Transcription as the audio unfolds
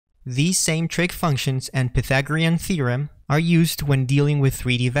These same trig functions and Pythagorean theorem are used when dealing with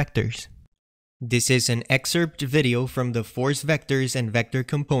 3D vectors. This is an excerpt video from the force vectors and vector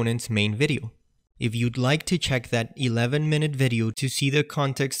components main video. If you'd like to check that 11-minute video to see the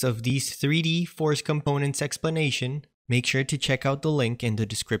context of these 3D force components explanation, make sure to check out the link in the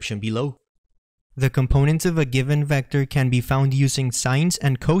description below. The components of a given vector can be found using sines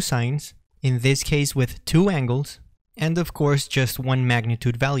and cosines, in this case with two angles, and of course just one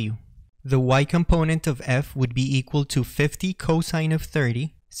magnitude value. The y component of f would be equal to 50 cosine of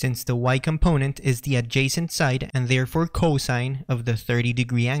 30, since the y component is the adjacent side and therefore cosine of the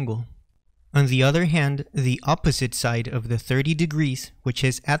 30-degree angle. On the other hand, the opposite side of the 30 degrees, which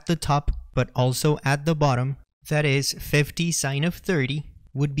is at the top but also at the bottom, that is 50 sine of 30,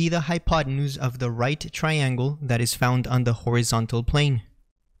 would be the hypotenuse of the right triangle that is found on the horizontal plane.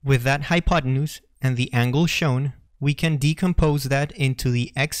 With that hypotenuse and the angle shown, we can decompose that into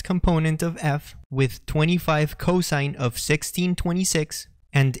the x component of f with 25 cosine of 1626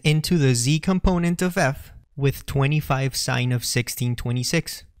 and into the z component of f with 25 sine of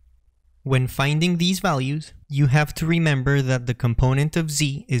 1626. When finding these values, you have to remember that the component of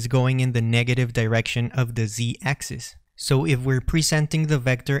z is going in the negative direction of the z-axis. So if we're presenting the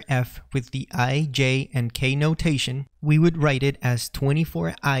vector f with the I, j, and k notation, we would write it as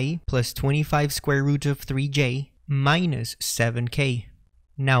 24i plus 25 square root of 3j minus 7k.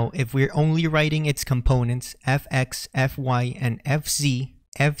 Now, if we're only writing its components fx, fy, and fz,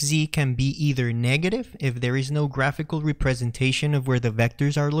 fz can be either negative if there is no graphical representation of where the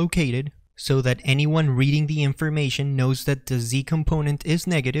vectors are located, so that anyone reading the information knows that the z component is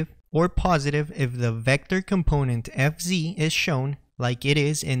negative, or positive if the vector component fz is shown like it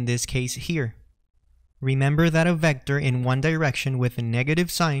is in this case here. Remember that a vector in one direction with a negative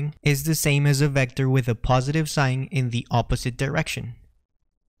sign is the same as a vector with a positive sign in the opposite direction.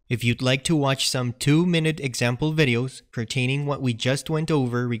 If you'd like to watch some 2-minute example videos pertaining what we just went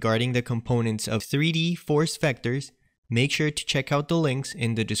over regarding the components of 3D force vectors, make sure to check out the links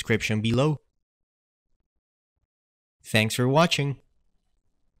in the description below. Thanks for watching.